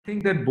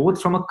Think that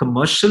both from a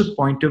commercial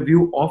point of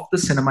view of the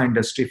cinema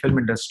industry, film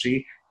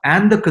industry,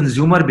 and the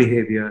consumer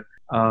behavior,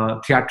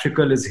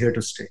 theatrical is here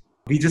to stay.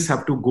 We just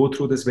have to go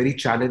through this very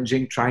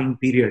challenging, trying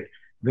period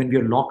when we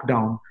are locked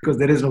down because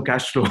there is no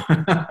cash flow.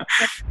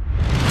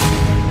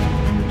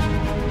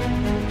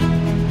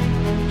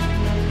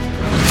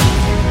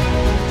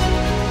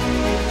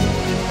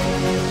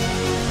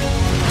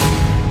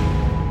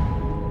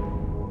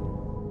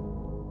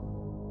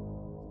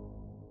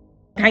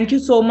 Thank you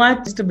so much,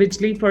 Mr.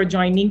 Bijli, for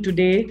joining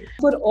today.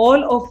 For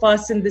all of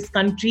us in this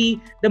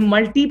country, the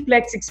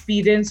multiplex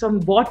experience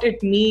on what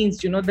it means,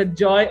 the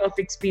joy of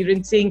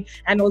experiencing,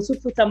 and also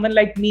for someone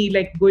like me,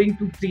 like going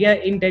to Priya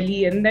in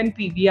Delhi and then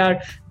PVR,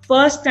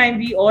 first time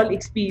we all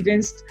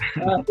experienced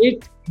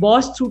it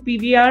was through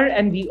PVR,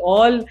 and we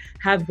all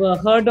have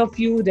heard of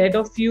you, read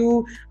of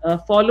you,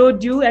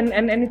 followed you, and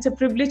it's a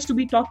privilege to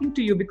be talking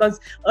to you because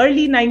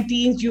early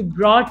 19s you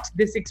brought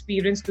this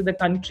experience to the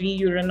country.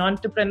 You're an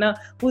entrepreneur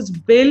who's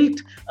built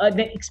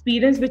the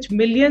experience which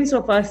millions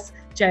of us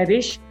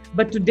cherish.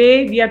 But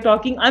today we are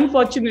talking,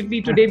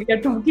 unfortunately, today we are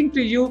talking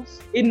to you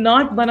in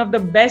not one of the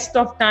best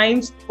of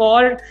times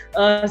for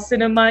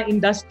cinema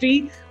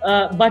industry,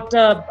 but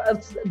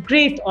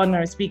great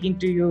honor speaking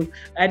to you.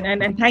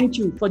 And thank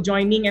you for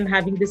joining and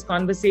having this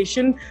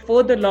conversation.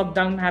 Before the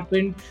lockdown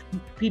happened,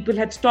 people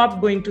had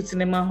stopped going to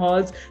cinema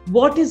halls.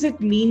 What is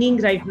it meaning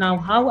right now?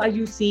 How are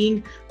you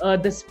seeing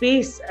the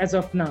space as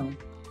of now?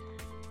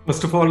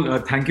 First of all,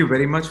 thank you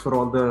very much for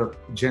all the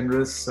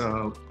generous,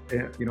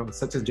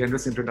 such a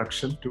generous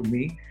introduction to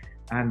me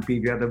and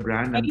PVR, the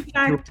brand.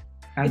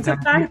 And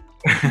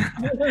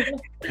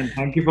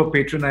thank you for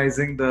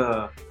patronizing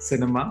the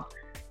cinema.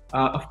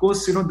 Of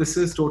course, this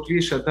is totally,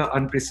 Shraddha,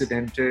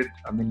 unprecedented.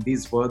 I mean,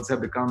 these words have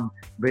become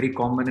very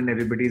common in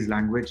everybody's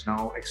language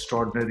now.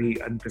 Extraordinary,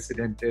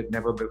 unprecedented,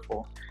 never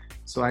before.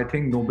 So I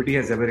think nobody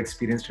has ever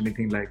experienced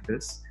anything like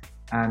this.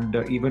 And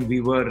even we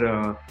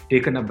were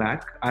taken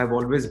aback. I've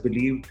always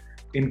believed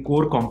in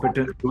core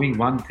competence, doing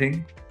one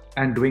thing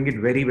and doing it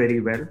very, very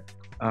well.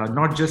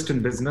 Not just in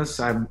business.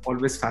 I'm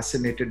always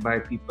fascinated by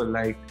people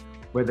like,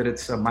 whether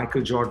it's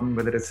Michael Jordan,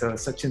 whether it's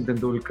Sachin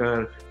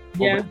Tendulkar,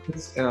 or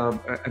it's,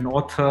 an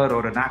author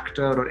or an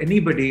actor or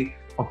anybody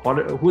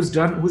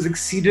who's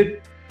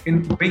exceeded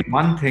in doing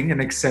one thing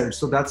and excelled.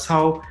 So that's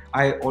how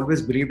I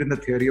always believed in the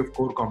theory of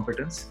core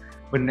competence,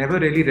 but never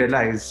really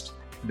realized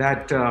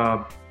that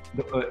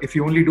if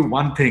you only do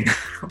one thing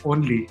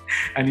only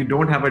and you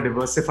don't have a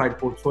diversified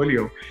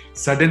portfolio,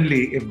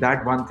 suddenly if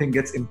that one thing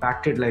gets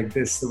impacted like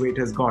this, the way it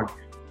has got,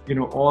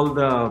 all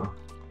the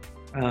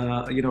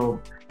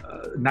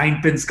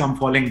 9 pins come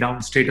falling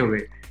down straight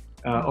away,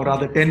 or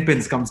rather 10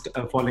 pins come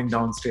falling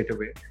down straight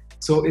away.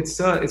 So it's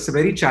a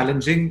very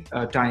challenging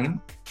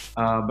time,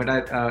 but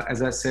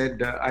as I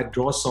said, I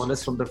draw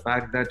solace from the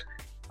fact that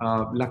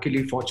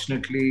luckily,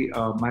 fortunately,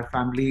 my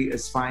family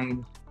is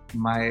fine.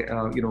 My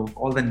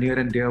all the near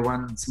and dear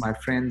ones, my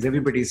friends,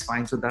 everybody is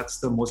fine. So that's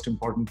the most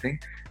important thing.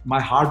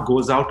 My heart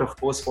goes out, of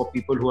course, for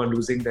people who are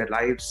losing their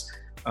lives,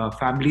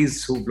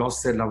 families who've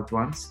lost their loved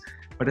ones.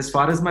 But as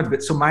far as my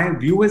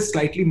view is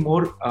slightly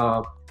more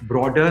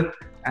broader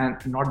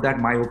and not that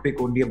myopic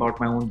only about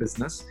my own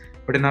business.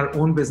 But in our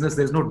own business,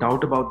 there's no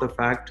doubt about the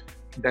fact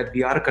that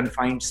we are a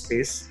confined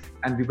space,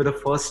 and we were the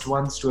first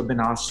ones to have been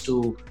asked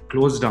to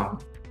close down,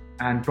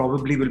 and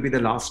probably will be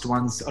the last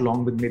ones,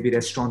 along with maybe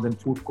restaurants and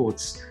food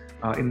courts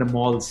in the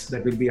malls,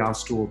 that will be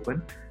asked to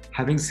open.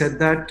 Having said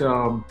that,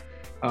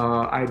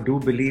 I do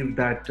believe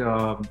that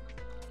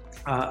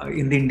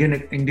in the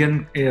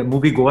Indian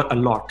movie goer a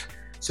lot.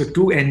 So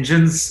two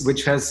engines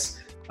which has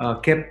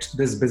kept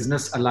this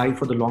business alive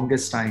for the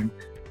longest time.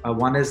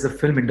 One is the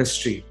film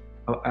industry,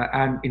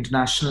 and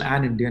international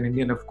and Indian.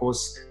 Indian, of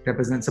course,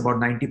 represents about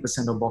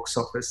 90% of box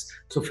office.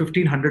 So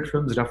 1,500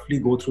 films roughly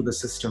go through the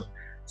system.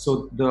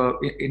 So the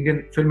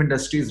Indian film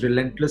industry is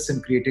relentless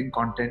in creating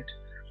content.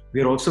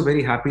 We are also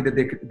very happy that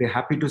they're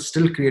happy to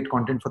still create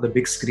content for the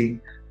big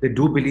screen. They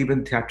do believe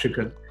in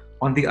theatrical.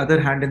 On the other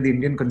hand, in the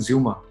Indian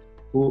consumer,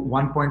 who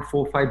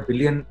 1.45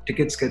 billion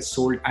tickets get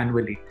sold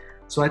annually.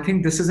 So I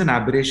think this is an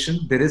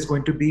aberration. There is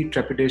going to be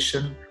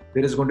trepidation.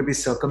 There is going to be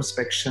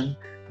circumspection.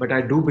 But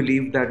I do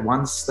believe that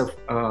once the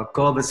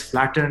curve is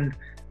flattened,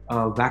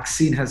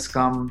 vaccine has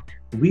come,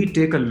 we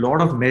take a lot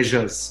of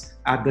measures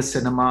at the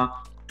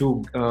cinema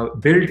to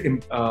build,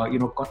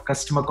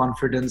 customer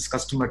confidence,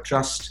 customer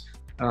trust.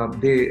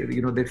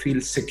 They feel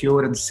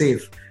secure and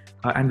safe,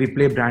 and we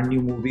play brand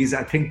new movies.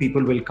 I think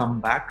people will come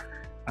back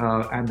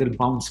and they'll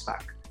bounce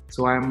back.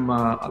 So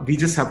we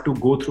just have to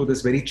go through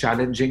this very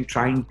challenging,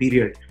 trying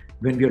period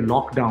when we are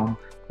locked down,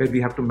 where we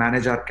have to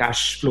manage our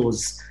cash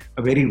flows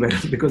very well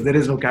because there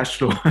is no cash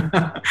flow.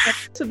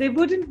 So there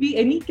wouldn't be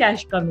any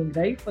cash coming,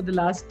 right, for the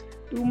last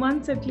 2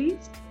 months at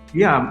least?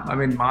 Yeah, I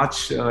mean,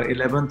 March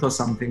 11th or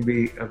something,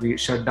 we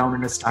shut down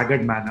in a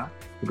staggered manner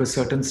because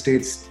certain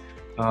states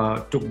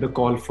took the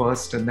call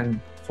first, and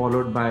then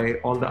followed by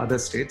all the other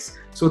states.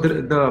 So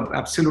the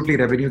absolutely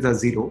revenues are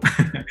zero.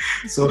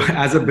 So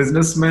as a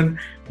businessman,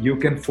 you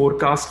can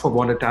forecast for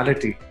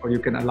volatility, or you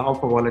can allow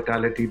for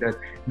volatility that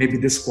maybe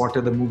this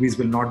quarter the movies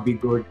will not be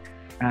good,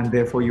 and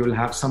therefore you will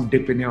have some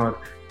dip in your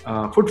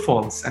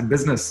footfalls and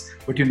business.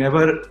 But you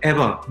never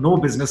ever, no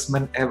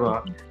businessman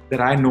ever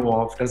that I know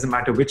of, doesn't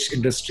matter which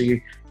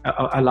industry,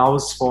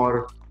 allows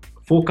for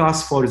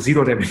forecast for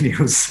zero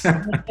revenues.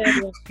 Yeah.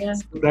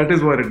 So that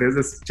is what it is.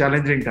 It's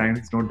challenging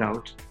times, no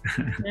doubt.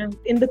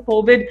 In the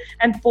COVID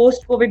and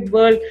post-COVID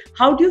world,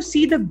 how do you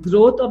see the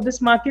growth of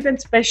this market? And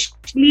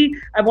especially,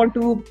 I want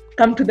to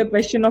come to the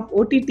question of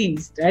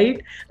OTTs,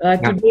 right?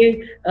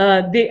 Today,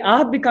 they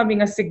are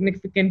becoming a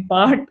significant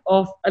part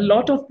of a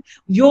lot of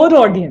your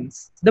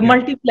audience, the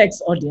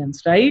multiplex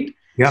audience, right?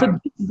 Yeah. So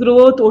this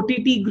growth,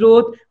 OTT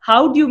growth,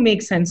 how do you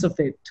make sense of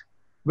it?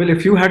 Well,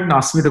 if you hadn't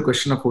asked me the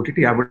question of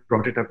OTT, I would have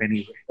brought it up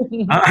anyway.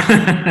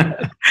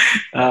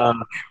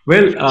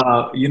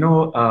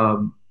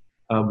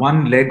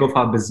 One leg of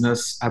our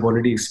business, I've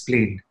already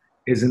explained,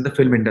 is in the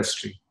film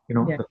industry,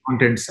 the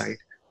content side.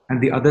 And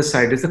the other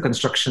side is the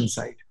construction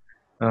side,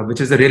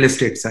 which is the real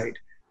estate side.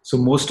 So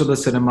most of the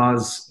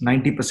cinemas,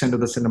 90%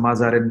 of the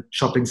cinemas are in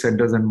shopping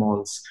centers and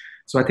malls.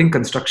 So I think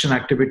construction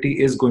activity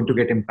is going to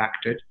get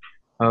impacted.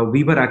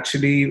 We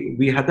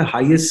had the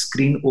highest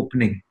screen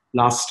opening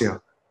last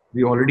year.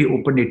 We already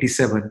opened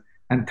 87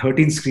 and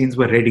 13 screens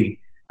were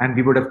ready, and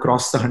we would have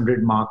crossed the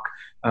 100 mark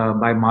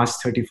by March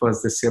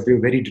 31st this year. We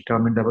were very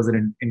determined. That was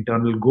an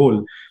internal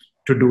goal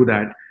to do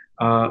that.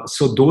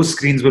 So those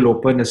screens will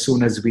open as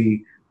soon as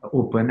we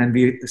open, and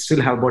we still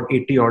have about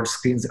 80 odd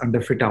screens under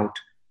fit out,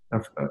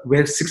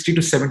 where 60 to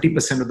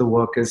 70% of the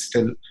work is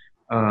still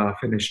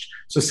finished.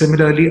 So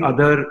similarly,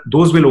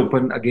 those will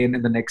open again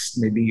in the next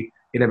maybe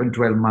 11,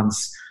 12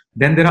 months.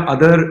 Then there are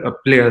other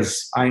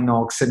players,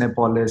 Inox,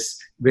 Cinepolis,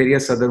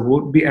 various other, who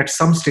would be at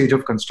some stage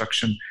of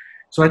construction.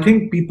 So I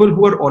think people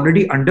who are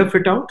already under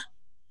fit out,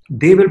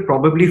 they will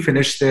probably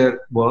finish their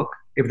work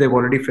if they've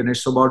already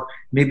finished. So about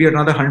maybe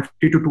another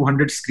 150 to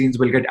 200 screens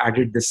will get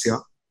added this year.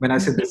 When I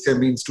say this year,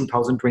 means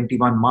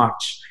 2021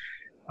 March.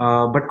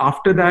 But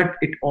after that,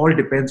 it all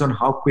depends on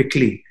how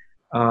quickly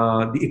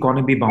the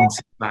economy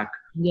bounces back.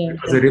 Yeah.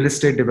 Because the real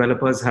estate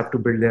developers have to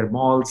build their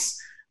malls.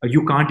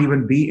 You can't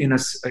even be in a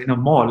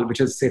mall,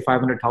 which is say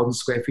 500,000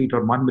 square feet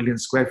or 1 million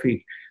square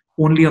feet,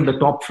 only on the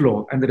top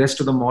floor, and the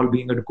rest of the mall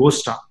being a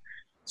ghost town.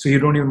 So you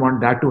don't even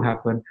want that to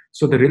happen.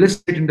 So the real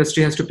estate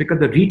industry has to pick up,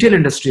 the retail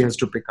industry has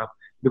to pick up,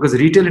 because the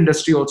retail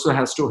industry also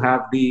has to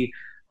have the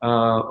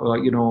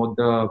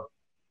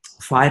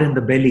fire in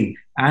the belly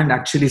and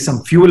actually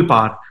some fuel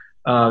power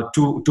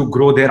to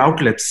grow their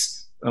outlets.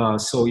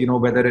 So,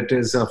 whether it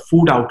is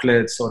food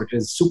outlets or it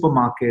is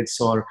supermarkets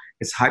or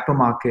it's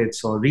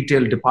hypermarkets or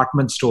retail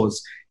department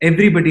stores,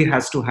 everybody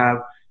has to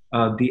have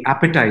the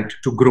appetite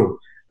to grow.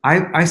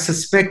 I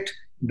suspect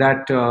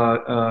that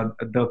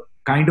the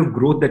kind of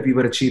growth that we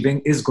were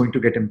achieving is going to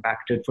get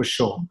impacted for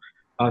sure.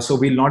 So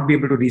we'll not be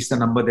able to reach the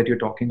number that you're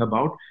talking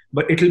about,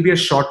 but it'll be a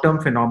short-term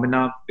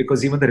phenomena,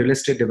 because even the real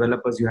estate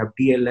developers, you have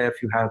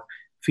DLF, you have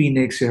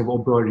Phoenix, you have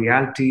Oberoi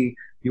Realty,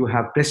 you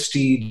have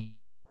Prestige.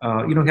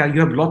 You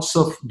have lots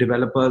of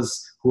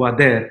developers who are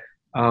there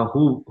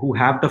who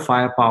have the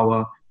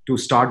firepower to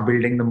start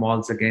building the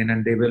malls again,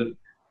 and they will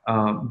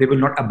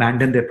not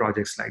abandon their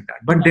projects like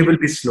that. But they will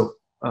be slow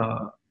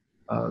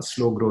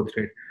growth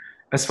rate.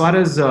 As far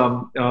as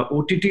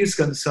OTT is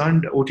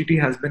concerned, OTT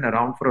has been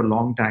around for a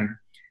long time,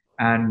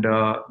 and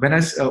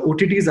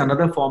OTT is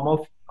another form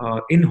of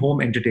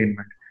in-home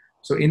entertainment.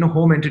 So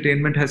in-home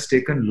entertainment has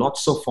taken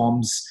lots of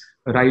forms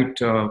right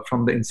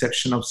from the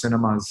inception of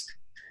cinemas.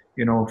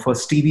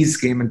 First TVs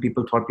came and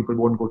people thought people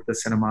won't go to the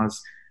cinemas.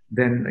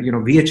 Then,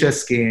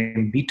 VHS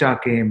came, Beta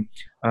came,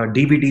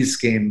 DVDs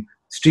came,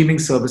 streaming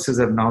services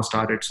have now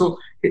started. So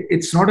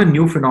it's not a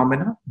new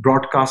phenomenon.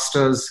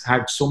 Broadcasters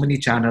had so many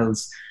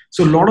channels.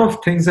 So a lot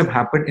of things have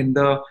happened in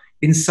the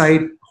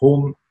inside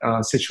home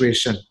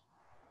situation.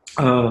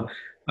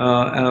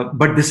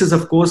 But this is,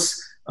 of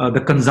course,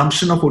 the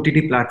consumption of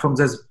OTT platforms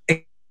has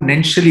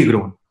exponentially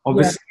grown.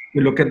 Obviously,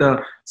 you look at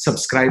the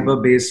subscriber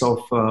base of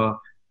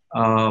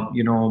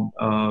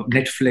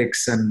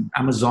Netflix and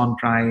Amazon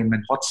Prime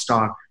and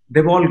Hotstar,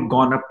 they've all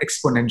gone up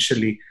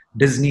exponentially.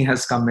 Disney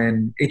has come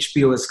in,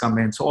 HBO has come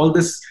in. So all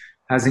this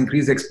has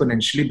increased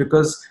exponentially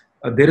because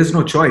there is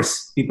no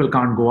choice. People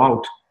can't go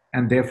out,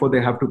 and therefore they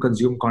have to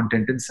consume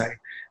content inside.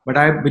 But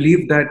I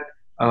believe that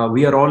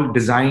we are all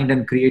designed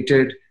and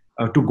created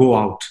to go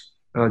out.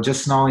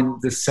 Just now in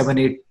this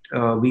 7-8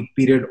 week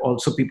period,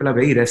 also people are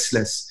very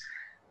restless.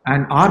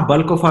 And our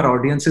bulk of our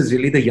audience is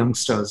really the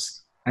youngsters.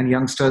 And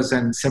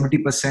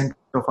 70%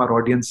 of our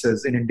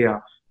audiences in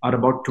India are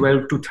about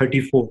 12 to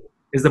 34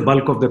 is the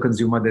bulk of the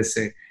consumer, they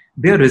say.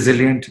 They're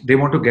resilient. They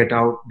want to get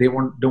out. They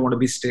don't want to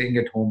be staying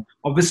at home.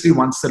 Obviously,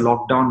 once the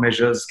lockdown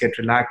measures get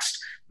relaxed,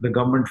 the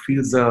government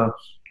feels a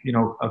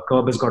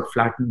curve has got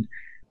flattened.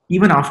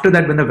 Even after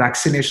that, when the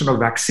vaccination or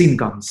vaccine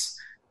comes,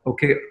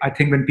 I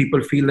think when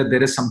people feel that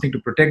there is something to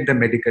protect them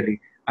medically,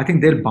 I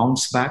think they'll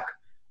bounce back.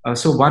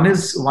 So one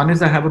is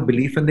I have a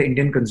belief in the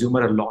Indian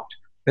consumer a lot,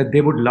 that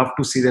they would love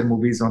to see their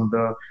movies on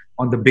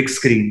the big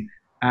screen.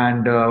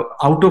 And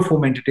out of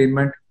home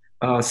entertainment,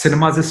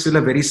 cinemas is still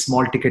a very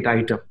small ticket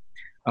item.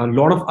 A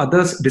lot of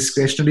other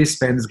discretionary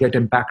spends get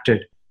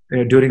impacted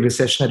during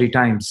recessionary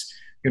times.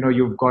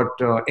 You've got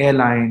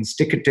airlines,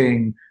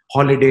 ticketing,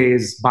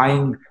 holidays,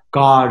 buying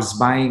cars,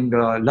 buying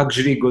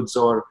luxury goods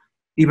or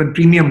even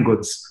premium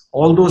goods.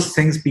 All those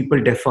things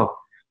people defer,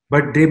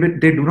 but they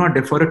do not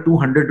defer a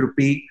 200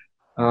 rupee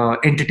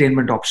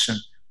entertainment option.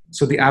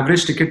 So the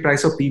average ticket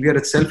price of PVR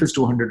itself is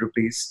 200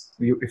 rupees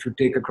if you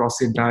take across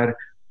the entire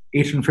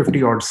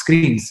 850 odd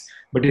screens.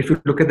 But if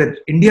you look at the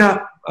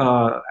India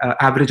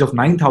average of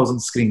 9,000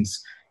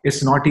 screens,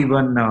 it's not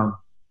even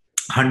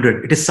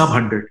 100. It is sub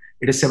 100.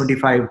 It is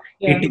 75,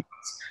 Yeah. 80.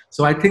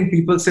 So I think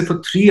people say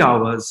for 3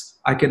 hours,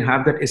 I can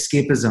have that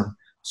escapism.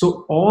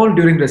 So all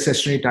during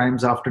recessionary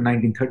times after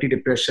 1930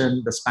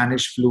 depression, the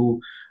Spanish flu,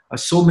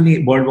 so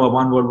many World War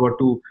I, World War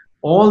II,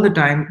 all the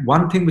time,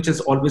 one thing which has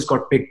always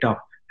got picked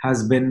up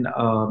has been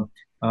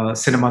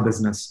cinema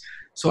business.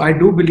 So I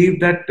do believe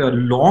that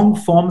long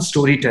form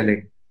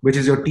storytelling, which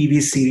is your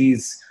TV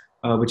series,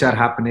 which are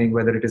happening,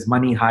 whether it is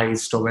Money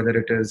Heist or whether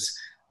it is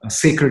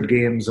Sacred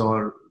Games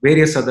or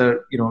various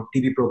other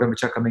TV programs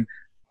which are coming.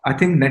 I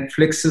think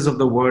Netflixes of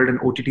the world and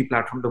OTT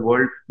platform of the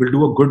world will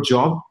do a good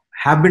job,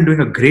 have been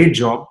doing a great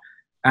job,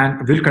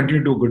 and will continue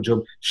to do a good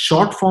job.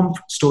 Short form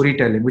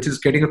storytelling, which is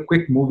getting a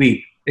quick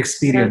movie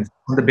experience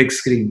on the big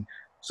screen.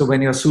 So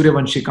when your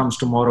Suryavanshi comes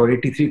tomorrow,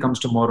 83 comes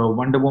tomorrow,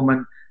 Wonder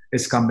Woman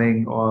is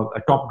coming, or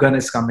a Top Gun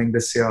is coming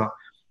this year,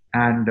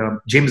 and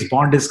James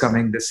Bond is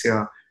coming this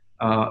year,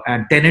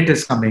 and Tenet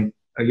is coming.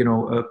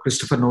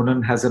 Christopher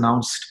Nolan has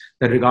announced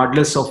that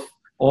regardless of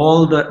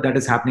all that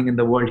is happening in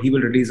the world, he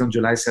will release on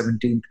July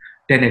 17th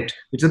Tenet,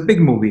 which is a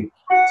big movie.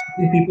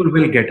 So people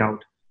will get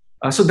out.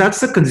 So that's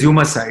the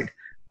consumer side.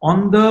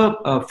 On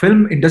the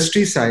film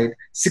industry side,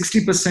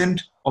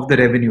 60% of the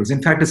revenues,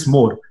 in fact, it's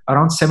more,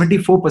 around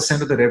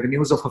 74% of the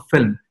revenues of a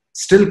film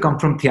still come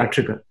from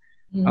theatrical.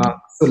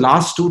 So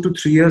last 2 to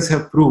 3 years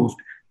have proved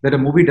that a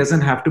movie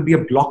doesn't have to be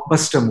a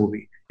blockbuster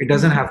movie. It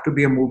doesn't have to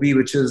be a movie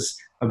which is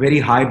a very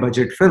high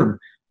budget film,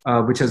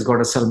 which has got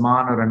a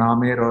Salman or an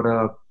Amir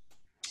or a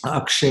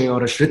Akshay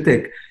or a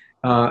Shritik.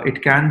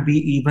 It can be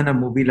even a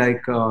movie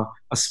like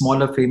a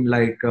smaller film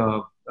like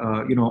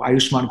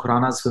Ayushmann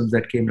Khurrana's films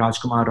that came,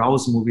 Rajkumar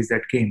Rao's movies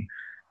that came.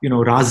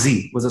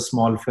 Razi was a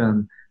small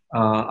film.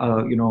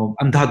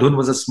 Andhadhun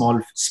was a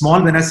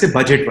small when I say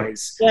budget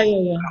wise.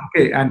 Yeah.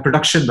 Okay, and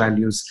production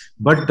values.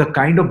 But the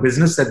kind of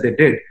business that they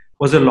did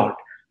was a lot.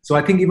 So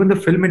I think even the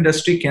film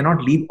industry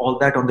cannot leave all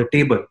that on the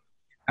table.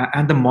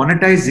 And the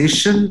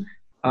monetization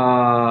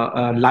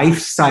life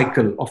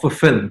cycle of a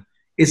film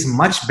is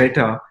much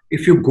better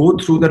if you go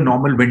through the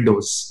normal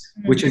windows,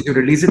 which is you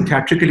release it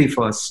theatrically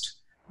first,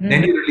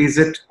 then you release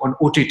it on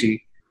OTT,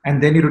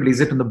 and then you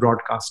release it on the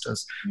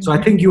broadcasters. So I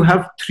think you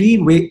have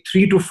 3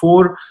 to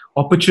 4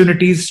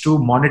 opportunities to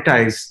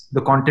monetize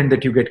the content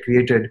that you get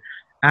created.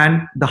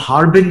 And the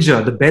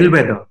harbinger, the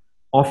bellwether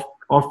of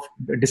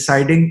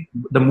deciding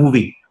the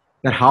movie,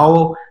 that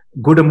how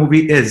good a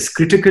movie is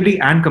critically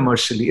and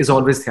commercially, is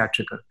always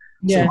theatrical.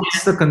 Yeah. So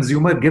once the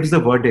consumer gives the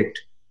verdict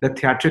that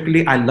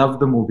theatrically, I love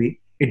the movie,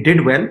 it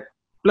did well,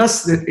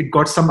 plus it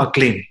got some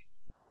acclaim,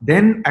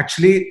 then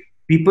actually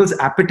people's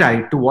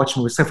appetite to watch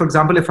movies. So for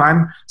example, if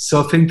I'm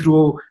surfing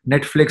through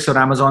Netflix or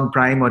Amazon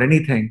Prime or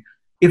anything,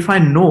 if I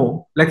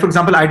know, like for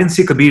example, I didn't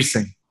see Kabir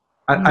Singh.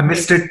 I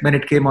missed it when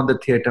it came on the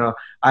theater.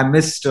 I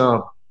missed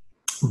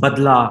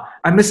Badla.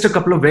 I missed a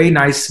couple of very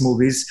nice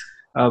movies,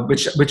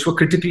 which were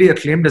critically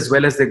acclaimed, as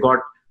well as they got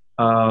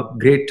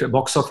great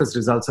box office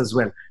results as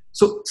well.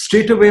 So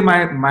straight away,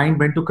 my mind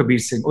went to Kabir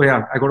Singh. Oh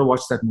yeah, I got to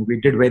watch that movie.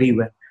 It did very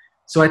well.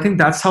 So I think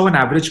that's how an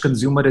average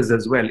consumer is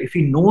as well. If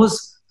he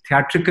knows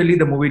theatrically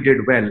the movie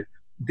did well,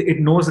 it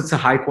knows it's a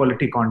high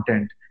quality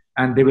content,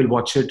 and they will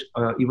watch it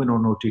even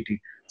on OTT.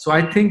 So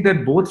I think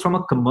that both from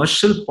a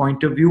commercial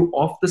point of view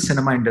of the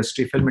cinema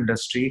industry, film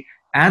industry,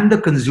 and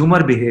the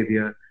consumer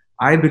behavior,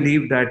 I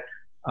believe that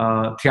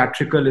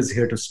theatrical is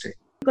here to stay.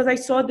 Because I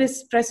saw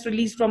this press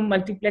release from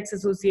Multiplex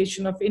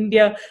Association of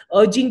India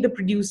urging the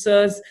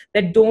producers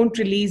that don't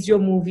release your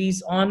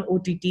movies on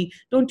OTT.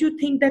 Don't you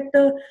think that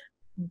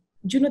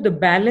the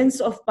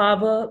balance of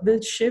power will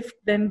shift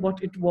than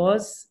what it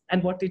was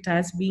and what it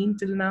has been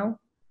till now?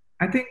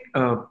 I think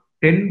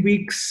 10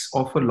 weeks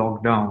of a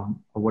lockdown,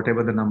 or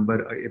whatever the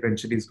number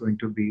eventually is going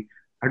to be,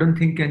 I don't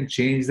think can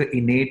change the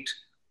innate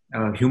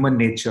human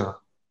nature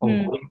of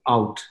going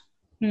out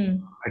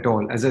at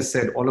all. As I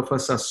said, all of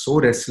us are so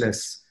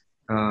restless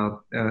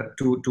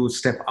to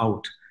step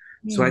out.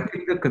 So I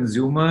think the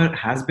consumer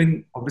has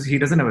been, obviously he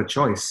doesn't have a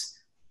choice.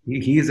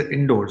 He is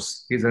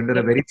indoors. He's under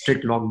a very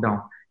strict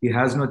lockdown. He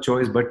has no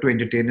choice but to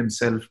entertain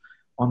himself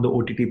on the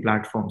OTT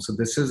platform. So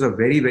this is a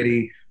very,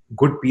 very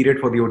good period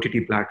for the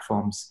OTT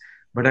platforms.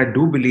 But I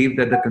do believe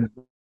that the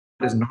consumer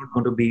is not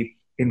going to be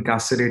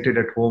incarcerated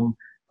at home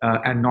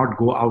and not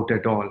go out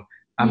at all.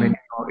 I mean,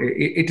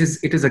 it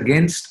is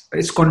against,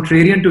 it's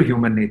contrarian to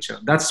human nature.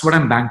 That's what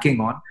I'm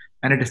banking on.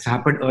 and it has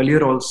happened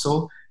earlier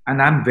also.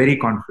 And I'm very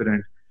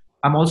confident.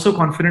 I'm also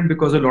confident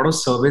because a lot of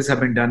surveys have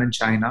been done in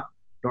China.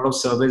 A lot of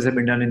surveys have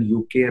been done in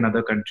UK and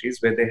other countries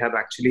where they have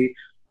actually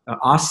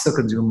asked the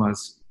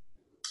consumers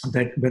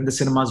that when the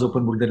cinemas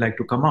open, would they like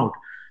to come out?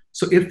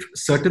 So if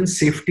certain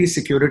safety,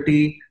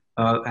 security,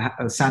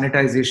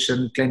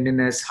 sanitization,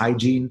 cleanliness,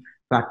 hygiene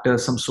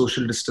factors, some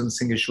social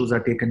distancing issues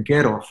are taken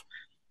care of,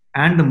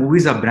 and the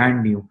movies are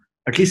brand new,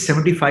 at least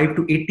 75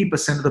 to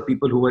 80% of the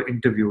people who were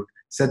interviewed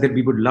said that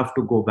we would love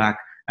to go back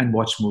and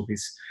watch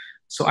movies.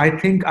 So I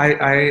think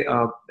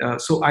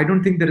so I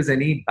don't think there is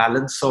any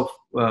balance of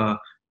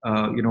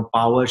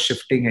power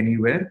shifting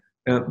anywhere.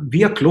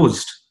 We are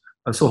closed.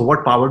 So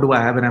what power do I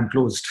have when I'm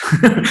closed?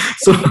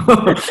 so,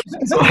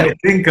 so I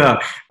think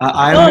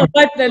I am. No,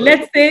 but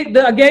let's say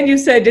again you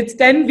said it's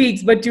 10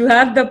 weeks, but you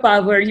have the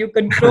power. You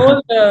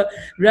control the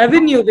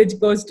revenue which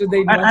goes to the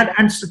investment.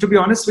 And so to be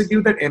honest with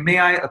you, that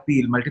MAI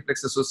appeal,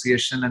 Multiplex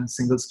Association and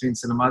Single Screen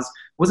Cinemas,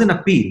 was an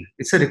appeal.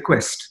 It's a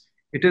request.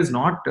 It is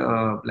not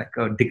like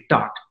a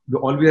diktat.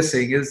 All we are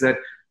saying is that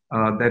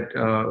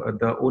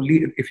the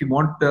only, if you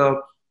want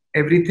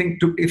everything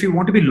to, if you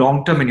want to be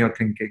long term in your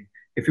thinking,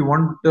 if you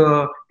want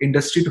the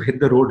industry to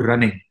hit the road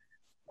running,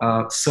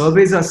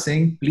 surveys are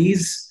saying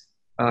please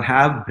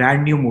have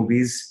brand new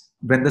movies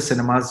when the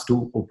cinemas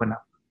do open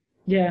up.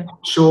 Yeah.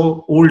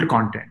 Show old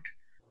content.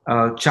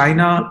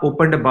 China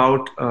opened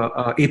about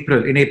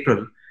in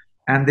April,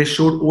 and they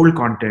showed old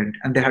content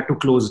and they had to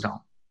close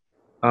down.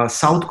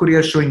 South Korea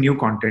is showing new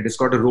content. It's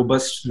got a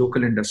robust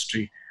local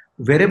industry.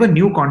 Wherever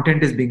new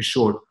content is being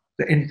showed,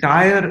 the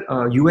entire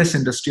US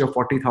industry of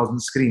 40,000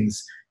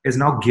 screens is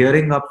now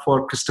gearing up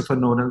for Christopher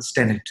Nolan's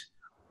Tenet,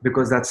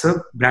 because that's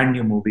a brand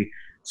new movie.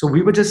 So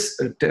we were just,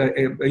 and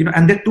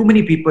there are too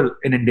many people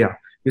in India.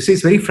 You see,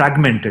 it's very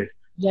fragmented.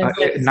 Yes,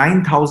 yes.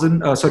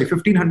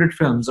 1,500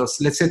 films, or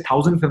let's say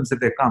 1,000 films that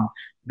they come.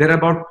 There are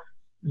about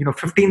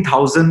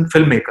 15,000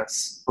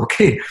 filmmakers.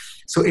 Okay,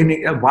 so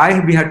why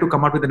we had to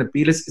come out with an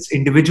appeal is it's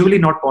individually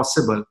not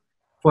possible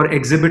for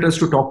exhibitors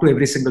to talk to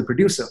every single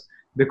producer,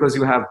 because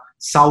you have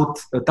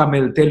South,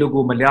 Tamil,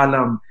 Telugu,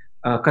 Malayalam,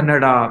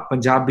 Kannada,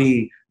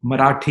 Punjabi,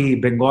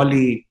 Marathi,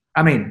 Bengali.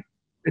 I mean,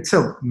 it's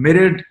a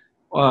myriad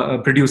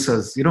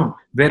producers,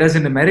 whereas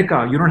in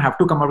America, you don't have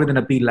to come up with an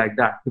appeal like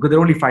that because there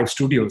are only 5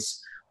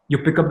 studios. You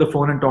pick up the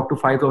phone and talk to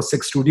 5 or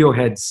 6 studio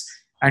heads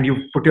and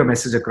you put your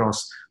message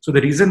across. So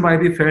the reason why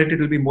we felt it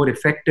will be more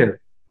effective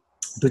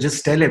to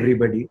just tell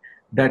everybody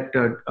that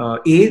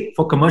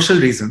for commercial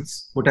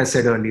reasons, what I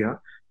said earlier,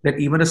 that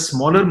even a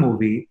smaller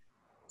movie,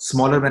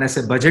 smaller when I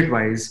say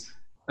budget-wise,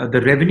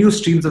 the revenue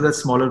streams of that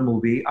smaller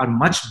movie are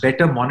much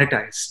better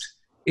monetized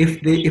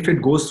if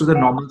it goes through the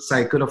normal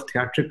cycle of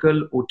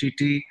theatrical,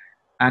 OTT,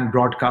 and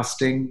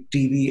broadcasting,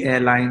 TV,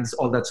 airlines,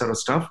 all that sort of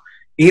stuff.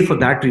 For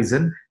that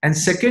reason, and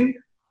second,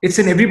 it's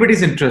in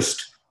everybody's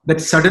interest that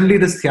suddenly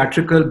this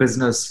theatrical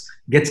business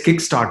gets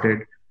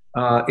kick-started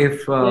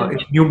if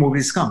new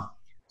movies come.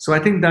 So I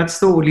think that's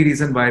the only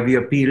reason why we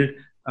appealed,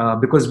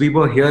 because we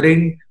were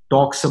hearing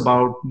talks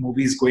about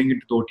movies going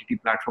into the OTT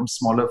platforms,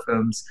 smaller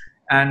films.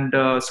 And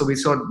so we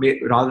thought,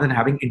 rather than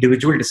having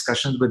individual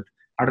discussions with,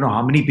 I don't know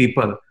how many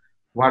people,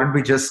 why don't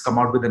we just come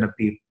out with an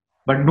appeal?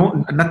 But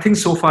nothing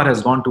so far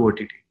has gone to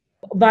OTT.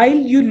 While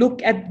you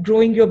look at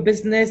growing your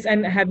business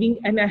and having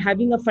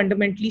a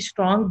fundamentally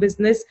strong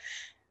business,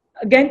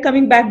 again,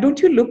 coming back, don't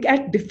you look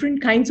at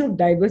different kinds of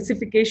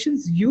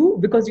diversifications?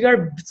 Because you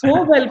are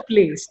so well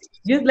placed.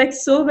 You're like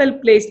so well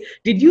placed.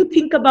 Did you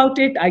think about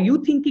it? Are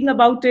you thinking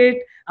about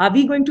it? Are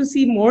we going to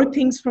see more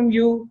things from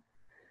you?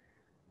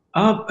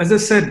 As I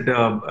said,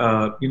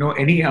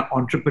 any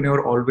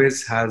entrepreneur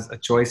always has a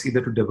choice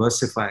either to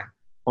diversify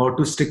or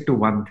to stick to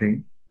one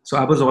thing. So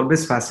I was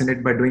always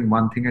fascinated by doing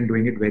one thing and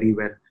doing it very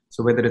well.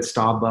 So whether it's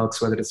Starbucks,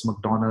 whether it's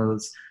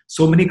McDonald's,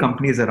 so many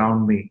companies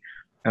around me,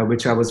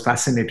 which I was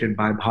fascinated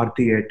by,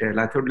 Bharti Airtel.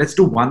 I thought, let's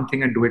do one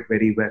thing and do it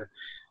very well.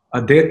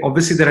 There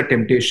are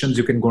temptations.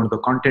 You can go on the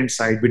content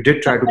side. We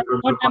did try to go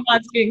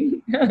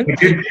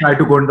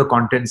on the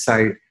content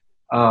side,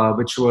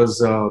 which was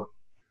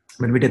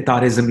when we did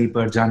Tare Zameen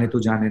Par, Jaane Tu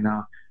Jaane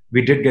Na.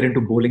 We did get into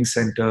bowling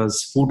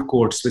centers, food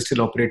courts. We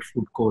still operate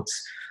food courts.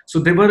 So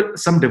there were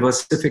some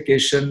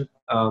diversification,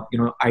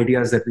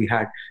 ideas that we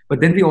had.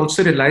 But then we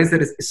also realized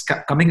that it's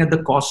coming at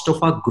the cost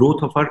of our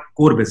growth of our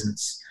core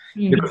business.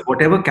 Mm-hmm. Because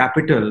whatever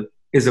capital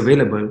is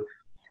available,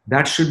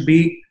 that should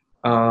be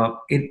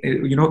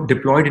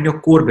deployed in your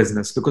core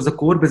business, because the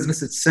core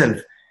business itself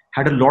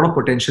had a lot of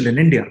potential in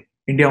India.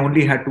 India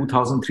only had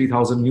 2,000,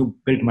 3,000 new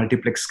built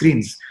multiplex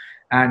screens.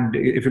 And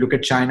if you look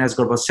at China, it's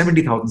got about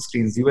 70,000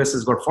 screens. US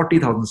has got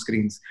 40,000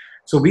 screens.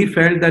 So we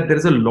felt that there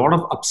is a lot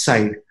of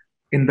upside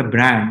in the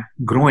brand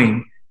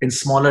growing in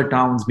smaller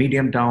towns,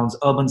 medium towns,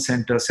 urban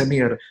centers,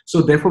 semi-urban.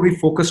 So therefore, we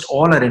focused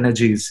all our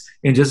energies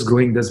in just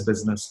growing this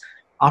business.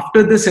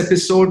 After this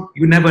episode,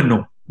 you never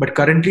know. But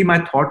currently, my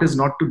thought is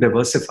not to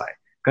diversify.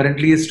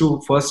 Currently, is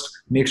to first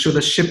make sure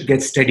the ship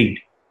gets steadied.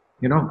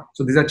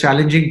 So these are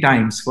challenging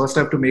times. First,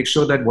 I have to make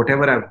sure that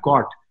whatever I've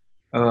got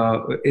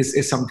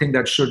is something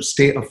that should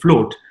stay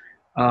afloat.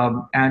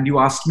 And you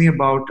asked me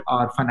about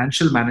our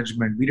financial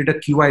management. We did a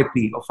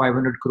QIP of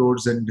 500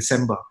 crores in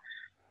December.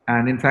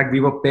 And in fact, we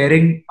were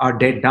paring our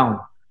debt down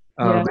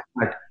with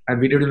that. And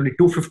we did only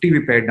 250 we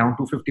paid down,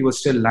 250 was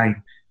still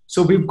lying.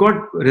 So we've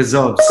got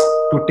reserves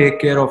to take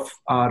care of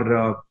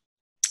our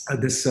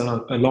this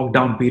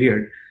lockdown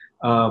period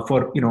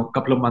for a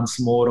couple of months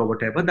more or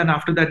whatever. Then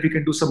after that, we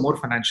can do some more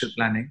financial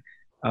planning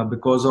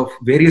because of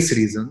various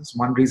reasons.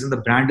 One reason, the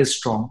brand is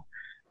strong.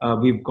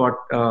 We've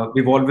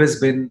always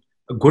been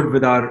good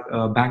with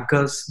our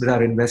bankers, with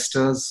our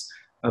investors,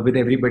 with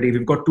everybody.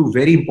 We've got two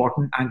very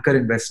important anchor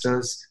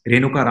investors,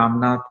 Renuka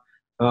Ramnath,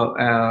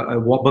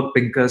 Warburg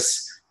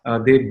Pincus.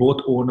 They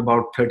both own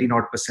about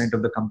 13%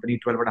 of the company,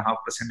 12.5%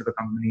 of the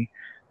company.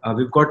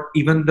 We've got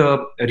even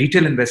the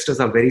retail investors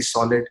are very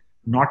solid.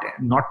 Not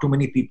too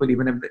many people,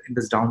 even in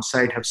this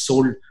downside, have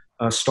sold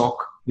stock.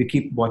 We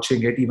keep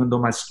watching it, even though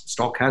my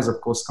stock has, of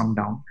course, come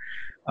down.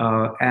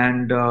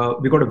 And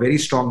we've got a very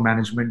strong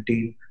management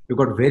team. We've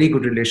got very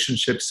good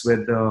relationships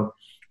with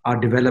our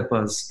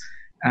developers.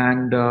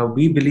 And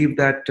we believe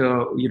that,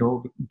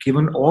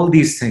 given all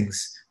these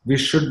things, we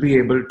should be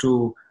able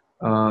to,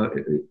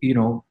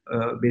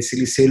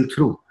 basically sail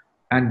through.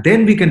 And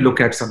then we can look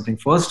at something.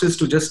 First is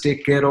to just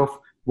take care of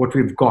what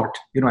we've got.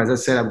 As I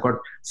said, I've got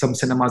some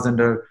cinemas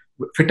under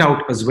fit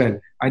out as well.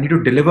 I need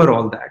to deliver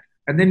all that.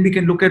 And then we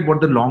can look at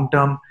what the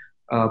long-term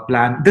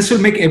plan. This will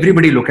make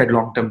everybody look at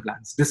long-term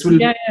plans. This will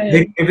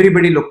make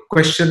everybody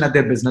question at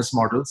their business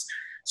models.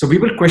 So we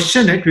will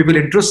question it. We will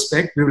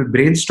introspect. We will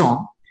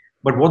brainstorm.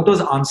 But what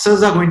those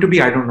answers are going to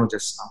be, I don't know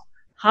just now.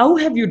 How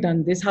have you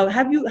done this?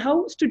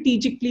 How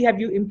strategically have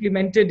you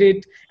implemented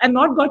it and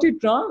not got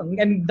it wrong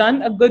and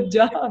done a good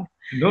job?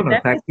 No,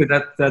 thank you.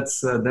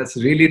 That's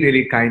really,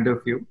 really kind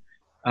of you.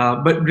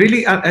 But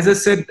really, as I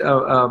said,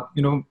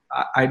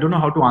 I don't know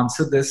how to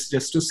answer this.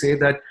 Just to say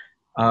that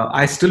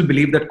I still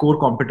believe that core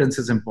competence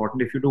is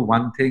important. If you do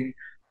one thing,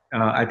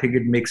 I think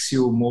it makes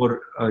you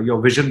more. Your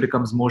vision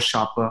becomes more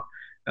sharper,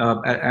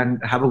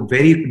 and have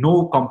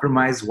no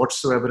compromise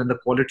whatsoever in the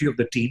quality of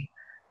the team.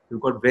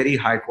 We've got very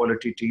high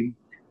quality team.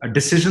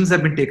 Decisions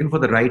have been taken for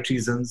the right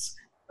reasons.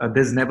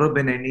 There's never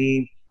been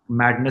any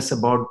madness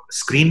about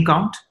screen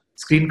count.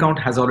 Screen count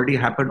has already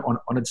happened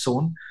on its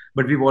own,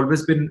 but we've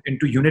always been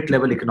into unit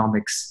level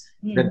economics.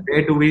 That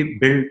where do we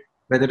build,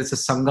 whether it's a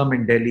Sangam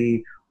in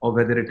Delhi or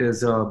whether it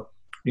is a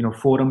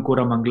Forum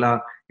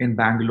Koramangala in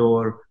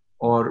Bangalore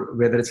or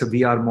whether it's a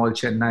VR Mall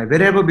Chennai,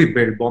 wherever we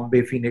build,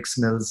 Bombay, Phoenix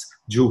Mills,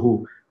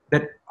 Juhu,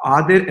 that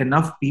are there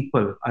enough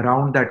people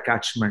around that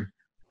catchment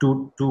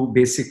to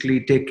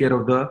basically take care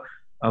of the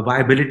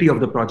viability of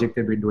the project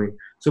they've been doing.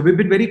 So we've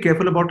been very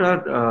careful about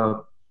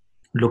our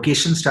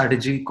location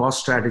strategy, cost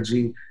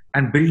strategy,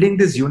 and building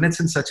these units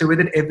in such a way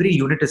that every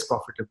unit is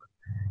profitable.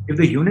 If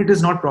the unit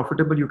is not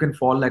profitable, you can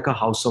fall like a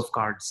house of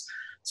cards.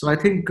 So I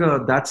think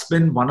that's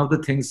been one of the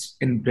things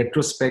in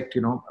retrospect,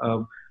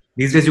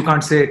 these days you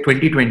can't say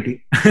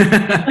 2020.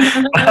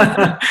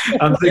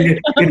 I'm saying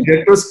in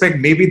retrospect,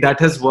 maybe that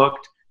has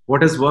worked.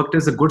 What has worked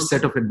is a good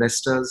set of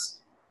investors.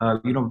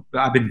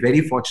 I've been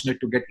very fortunate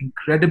to get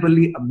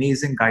incredibly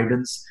amazing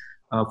guidance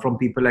from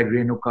people like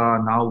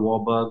Renuka, now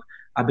Warburg.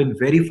 I've been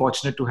very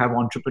fortunate to have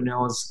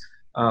entrepreneurs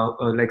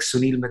like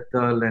Sunil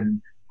Mittal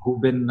and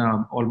who've been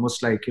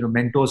almost like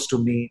mentors to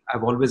me.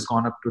 I've always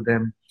gone up to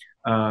them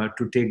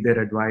to take their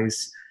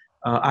advice.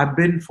 I've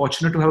been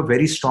fortunate to have a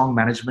very strong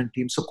management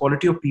team. So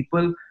quality of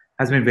people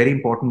has been very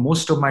important.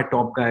 Most of my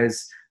top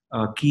guys,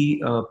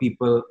 key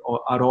people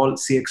are all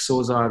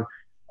CXOs are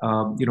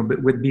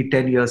with me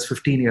 10 years,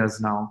 15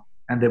 years now,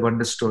 and they've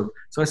understood.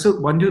 So I said,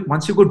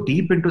 once you go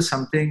deep into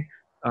something,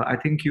 I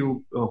think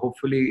you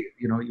hopefully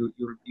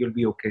you'll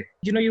be okay.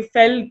 You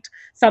felt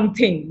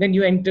something when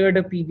you entered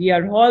a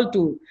PVR hall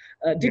too.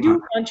 Did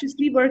you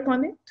consciously work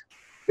on it?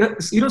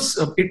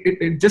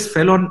 It just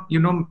fell on.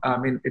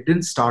 It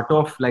didn't start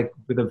off like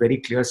with a very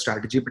clear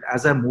strategy, but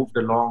as I moved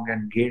along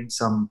and gained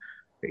some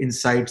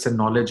insights and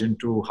knowledge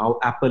into how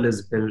Apple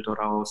is built, or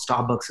how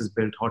Starbucks is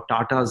built, how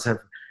Tatas have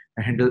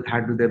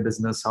handled their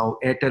business, how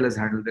Airtel has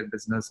handled their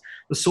business.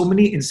 So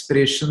many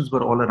inspirations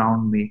were all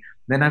around me.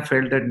 Then I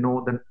felt that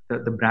no,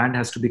 the brand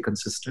has to be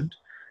consistent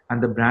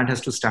and the brand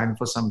has to stand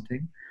for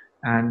something.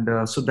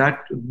 And so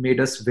that made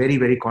us very,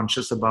 very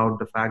conscious about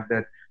the fact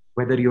that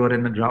whether you're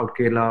in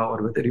Rourkela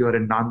or whether you're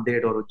in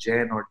Nanded or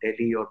Ujjain or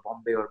Delhi or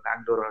Bombay or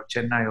Bangalore or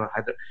Chennai or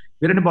Hyderabad,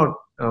 we're in about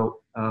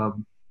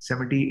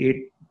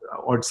 78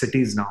 odd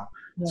cities now.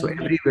 Yeah. So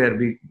everywhere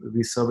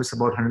we service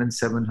about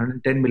 107,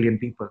 110 million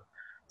people.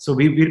 So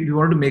we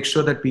wanted to make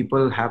sure that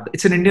people have,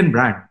 it's an Indian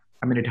brand.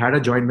 It had a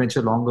joint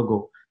venture long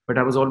ago, but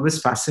I was always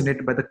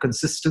fascinated by the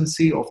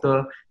consistency of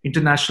the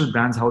international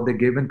brands, how they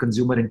give in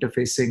consumer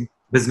interfacing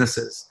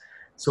businesses.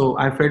 So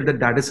I felt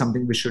that is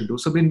something we should do.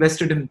 So we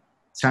invested in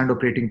standard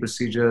operating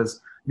procedures.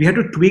 We had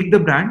to tweak the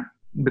brand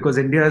because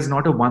India is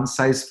not a one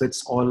size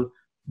fits all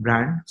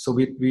brand. So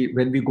we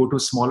when we go to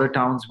smaller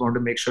towns, we want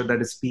to make sure that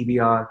it's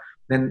PVR.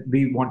 Then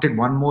we wanted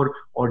one more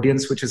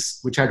audience,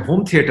 which had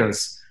home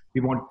theaters.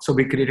 So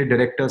we created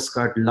Director's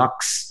Cut,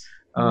 Lux,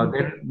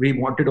 Then we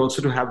wanted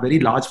also to have very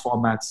large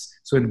formats.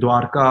 So in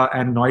Dwarka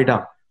and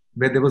Noida,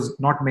 where there was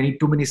not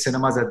too many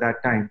cinemas at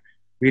that time,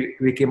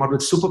 we came out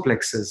with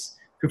superplexes,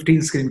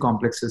 15 screen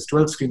complexes,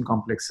 12 screen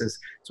complexes.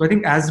 So I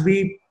think as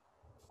we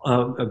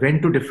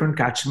went to different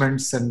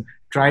catchments and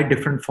tried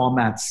different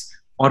formats,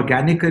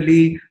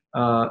 organically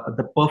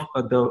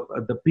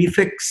the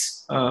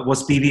prefix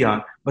was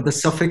PVR, but the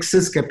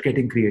suffixes kept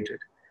getting created.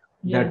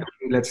 Yeah.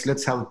 That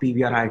let's have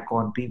PVR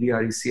icon,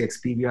 PVR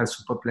ECX, PVR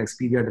Superplex,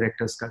 PVR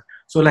Director's Cut.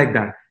 So like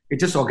that, it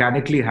just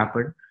organically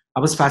happened.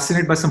 I was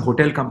fascinated by some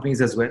hotel companies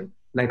as well,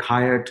 like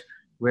Hyatt,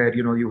 where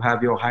you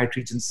have your Hyatt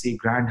Regency,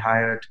 Grand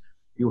Hyatt,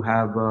 you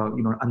have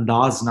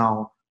Andaz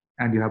now,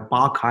 and you have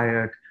Park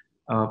Hyatt.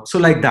 So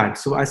like that.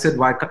 So I said,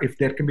 why, if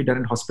there can be done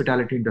in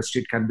hospitality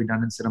industry, it can be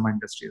done in cinema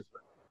industry as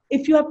well.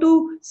 If you have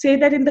to say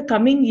that in the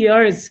coming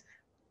years,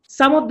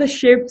 some of the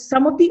shifts,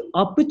 some of the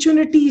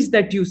opportunities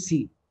that you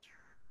see,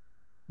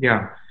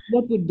 yeah,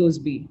 what would those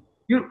be?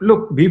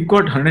 Look, we've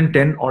got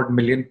 110 odd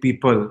million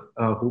people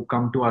who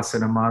come to our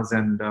cinemas,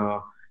 and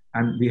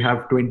we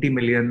have 20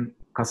 million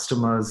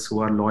customers who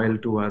are loyal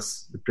to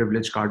us, the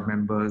privileged card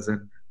members,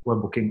 and who are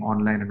booking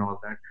online and all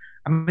that.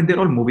 I mean, they're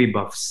all movie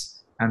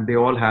buffs, and they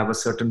all have a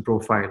certain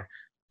profile.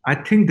 I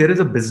think there is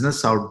a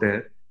business out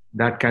there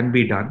that can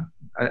be done.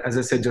 As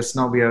I said just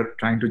now, we are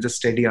trying to just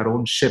steady our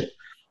own ship.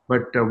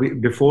 But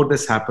before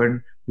this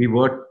happened, we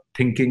were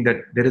thinking that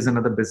there is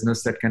another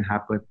business that can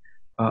happen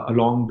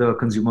along the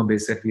consumer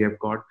base that we have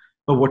got.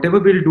 But whatever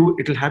we'll do,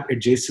 it'll have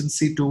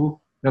adjacency to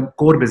the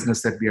core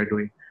business that we are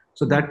doing.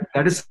 So that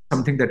is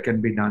something that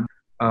can be done.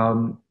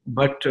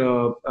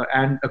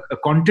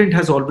 Content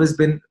has always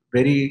been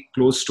very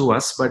close to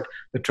us. But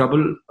the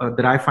trouble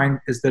that I find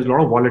is there's a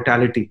lot of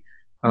volatility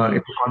in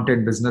the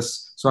content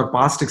business. So our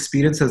past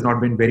experience has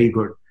not been very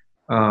good.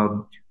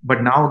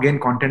 But now again,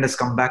 content has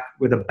come back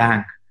with a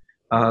bang.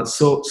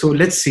 So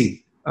let's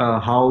see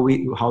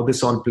how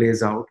this all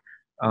plays out.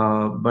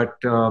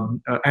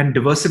 And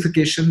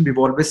diversification, we've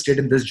always stayed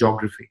in this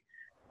geography.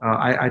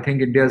 I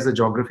think India is a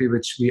geography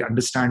which we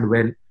understand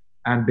well.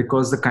 And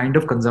because the kind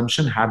of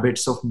consumption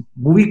habits of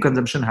movie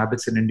consumption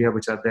habits in India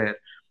which are there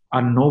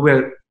are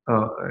nowhere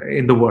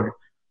in the world.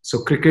 So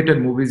cricket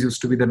and movies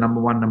used to be the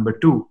number one, number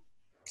two.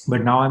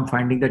 But now I'm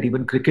finding that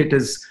even cricket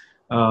is,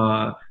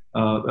 both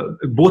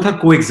are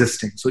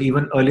coexisting. So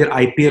even earlier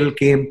IPL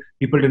came,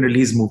 people didn't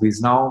release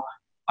movies. Now,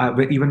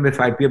 even with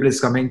IPL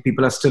is coming,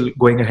 people are still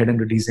going ahead and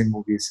releasing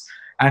movies.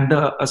 And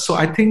so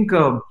I think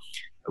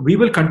we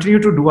will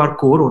continue to do our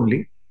core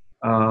only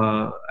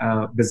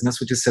business,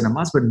 which is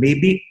cinemas. But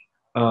maybe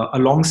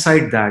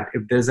alongside that,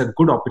 if there's a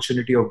good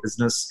opportunity of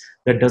business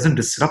that doesn't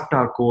disrupt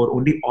our core,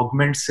 only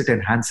augments it,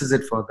 enhances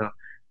it further,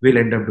 we'll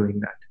end up doing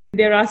that.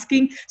 They're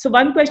asking, so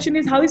one question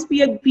is, how is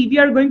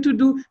PVR going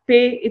to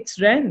pay its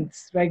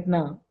rents right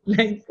now?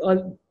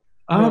 Well,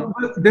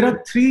 there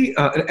are three.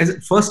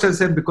 First, I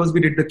said, because we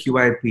did the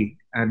QIP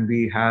and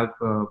we have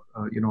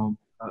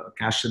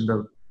cash in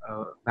the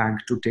bank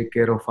to take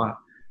care of our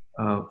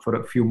for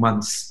a few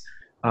months.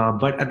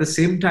 But at the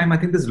same time, I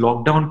think this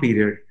lockdown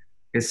period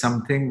is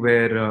something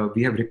where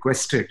we have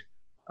requested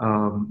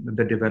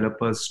the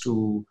developers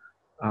to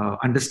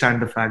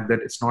understand the fact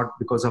that it's not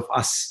because of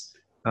us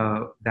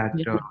that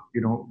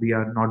we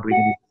are not doing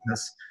any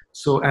business.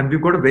 So, and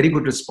we've got a very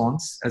good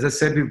response. As I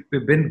said,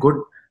 we've been good.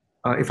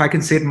 If I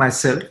can say it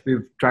myself,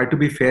 we've tried to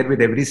be fair with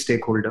every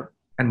stakeholder.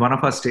 And one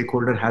of our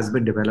stakeholders has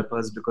been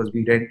developers, because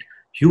we rent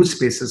huge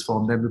spaces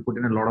from them. We put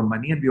in a lot of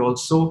money, and we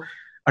also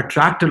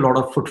attract a lot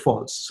of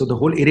footfalls. So the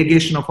whole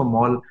irrigation of a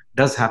mall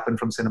does happen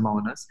from cinema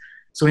owners.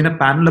 So in a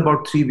panel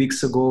about 3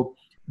 weeks ago,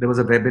 there was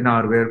a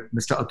webinar where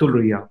Mr. Atul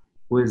Ruia,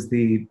 who is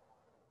the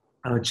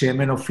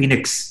chairman of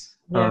Phoenix,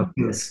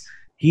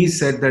 he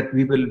said that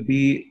we will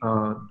be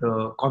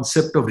the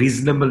concept of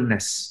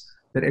reasonableness,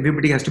 that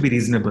everybody has to be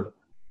reasonable,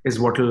 is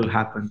what will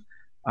happen.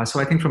 So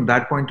I think from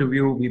that point of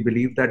view, we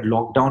believe that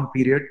lockdown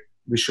period,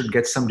 we should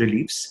get some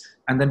reliefs.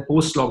 And then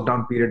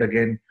post-lockdown period,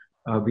 again,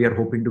 we are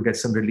hoping to get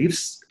some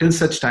reliefs till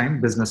such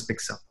time business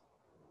picks up.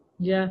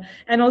 Yeah.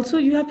 And also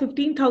you have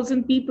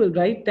 15,000 people,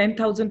 right?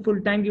 10,000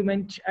 full-time, you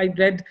mentioned, I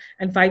read,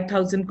 and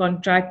 5,000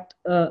 contract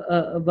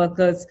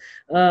workers.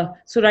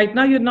 So right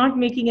now you're not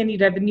making any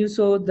revenue.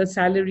 So the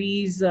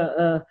salaries...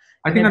 I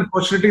think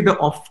unfortunately the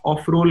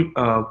off-roll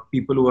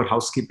people who are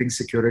housekeeping,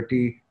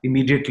 security,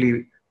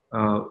 immediately,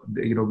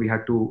 we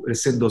had to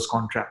rescind those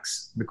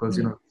contracts, because,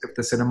 if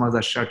the cinemas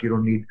are shut, you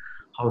don't need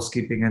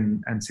housekeeping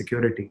and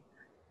security.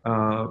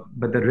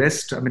 But the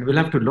rest, I mean, we'll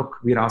have to look.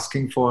 We're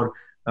asking for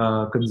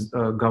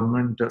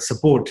government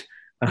support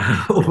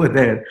over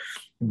there.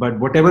 But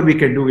whatever we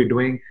can do, we're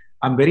doing.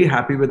 I'm very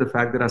happy with the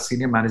fact that our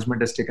senior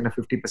management has taken a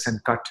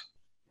 50% cut.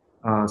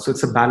 So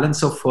it's a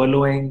balance of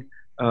furloughing,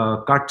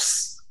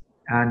 cuts,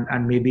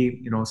 and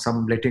maybe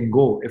some letting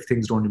go if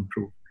things don't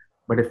improve.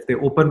 But if they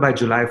open by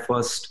July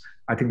 1st,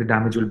 I think the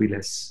damage will be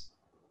less.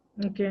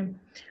 Okay.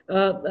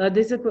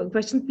 There's a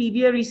question.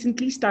 PVR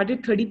recently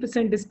started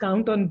 30%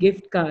 discount on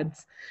gift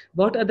cards.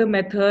 What other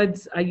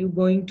methods are you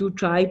going to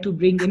try to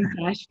bring in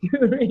cash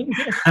during?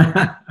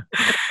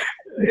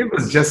 It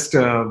was just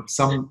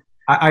some.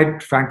 I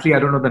frankly I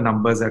don't know the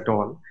numbers at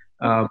all,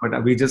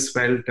 but we just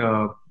felt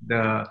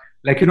the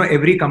like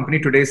every company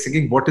today is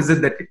thinking what is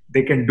it that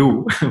they can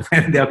do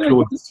when they are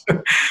closed.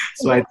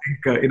 So I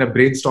think in a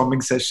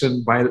brainstorming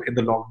session while in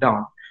the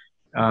lockdown,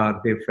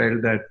 they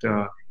felt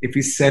that if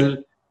we sell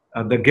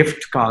the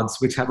gift cards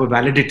which have a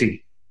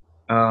validity,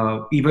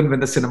 even when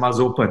the cinemas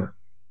open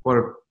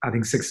for I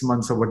think 6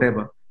 months or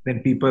whatever, then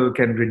people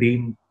can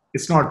redeem.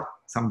 It's not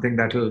something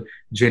that will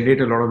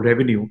generate a lot of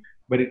revenue,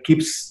 but it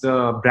keeps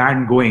the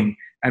brand going,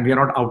 and we are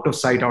not out of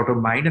sight, out of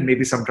mind, and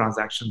maybe some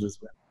transactions as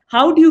well.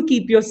 How do you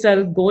keep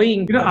yourself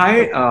going?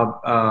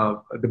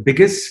 The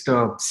biggest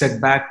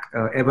setback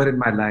ever in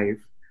my life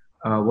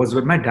was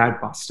when my dad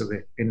passed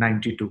away in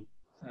 '92.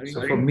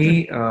 So for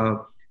me,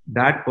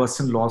 that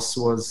person loss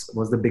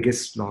was the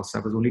biggest loss. I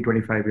was only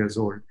 25 years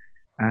old,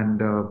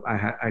 and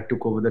I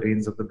took over the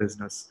reins of the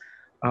business.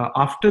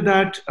 After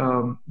that,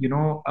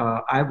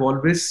 I've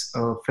always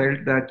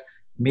felt that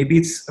maybe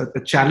it's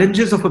the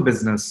challenges of a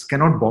business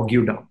cannot bog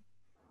you down.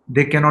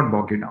 They cannot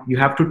bog you down. You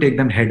have to take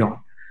them head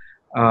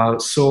on.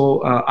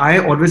 So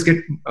I always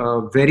get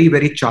very,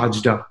 very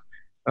charged up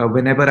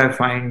whenever I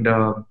find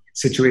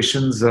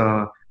situations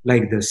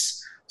like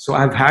this. So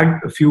I've had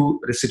a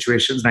few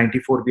situations.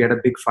 '94, we had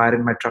a big fire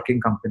in my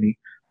trucking company,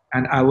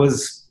 and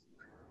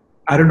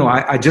I don't know,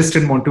 I just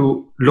didn't want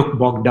to look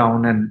bogged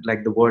down and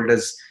like the world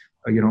is,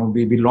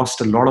 we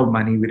lost a lot of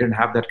money. We didn't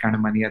have that kind of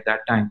money at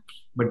that time.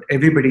 But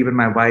everybody, even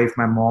my wife,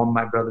 my mom,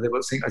 my brother, they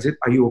were saying, Ajit,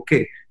 are you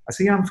okay? I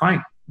say, yeah, I'm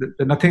fine.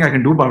 There's nothing I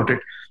can do about it,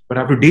 but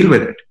I have to deal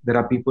with it. There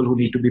are people who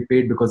need to be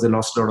paid because they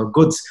lost a lot of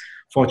goods.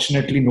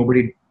 Fortunately,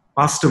 nobody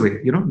passed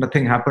away.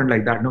 Nothing happened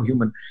like that, no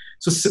human.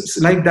 So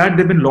like that, there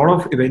have been a lot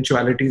of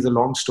eventualities, a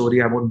long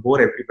story. I won't bore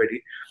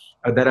everybody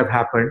that have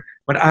happened.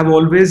 But I've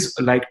always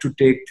liked to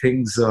take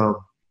things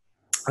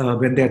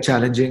when they're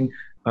challenging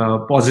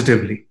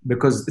positively,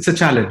 because it's a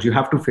challenge. You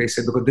have to face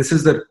it, because this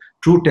is the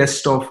true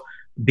test of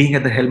being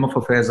at the helm of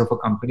affairs of a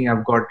company.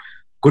 I've got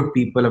good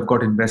people, I've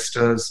got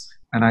investors,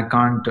 and I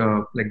can't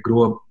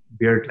grow a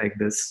beard like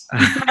this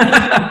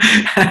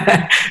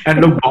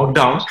and look bogged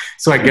down.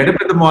 So I get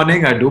up in the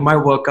morning, I do my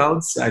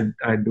workouts,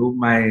 I do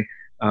my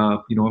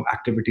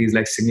activities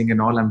like singing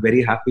and all. I'm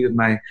very happy with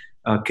my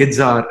kids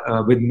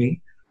are with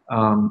me.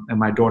 And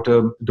my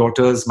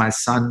daughters, my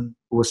son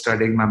who was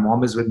studying, my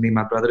mom is with me,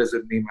 my brother is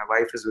with me, my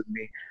wife is with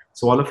me.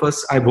 So all of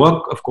us, I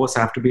work, of course, I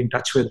have to be in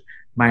touch with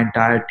my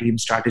entire team,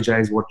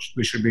 strategize what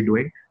we should be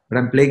doing. But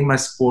I'm playing my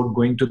sport,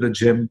 going to the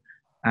gym,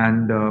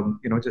 and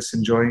just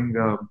enjoying,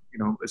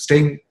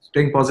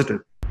 staying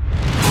positive.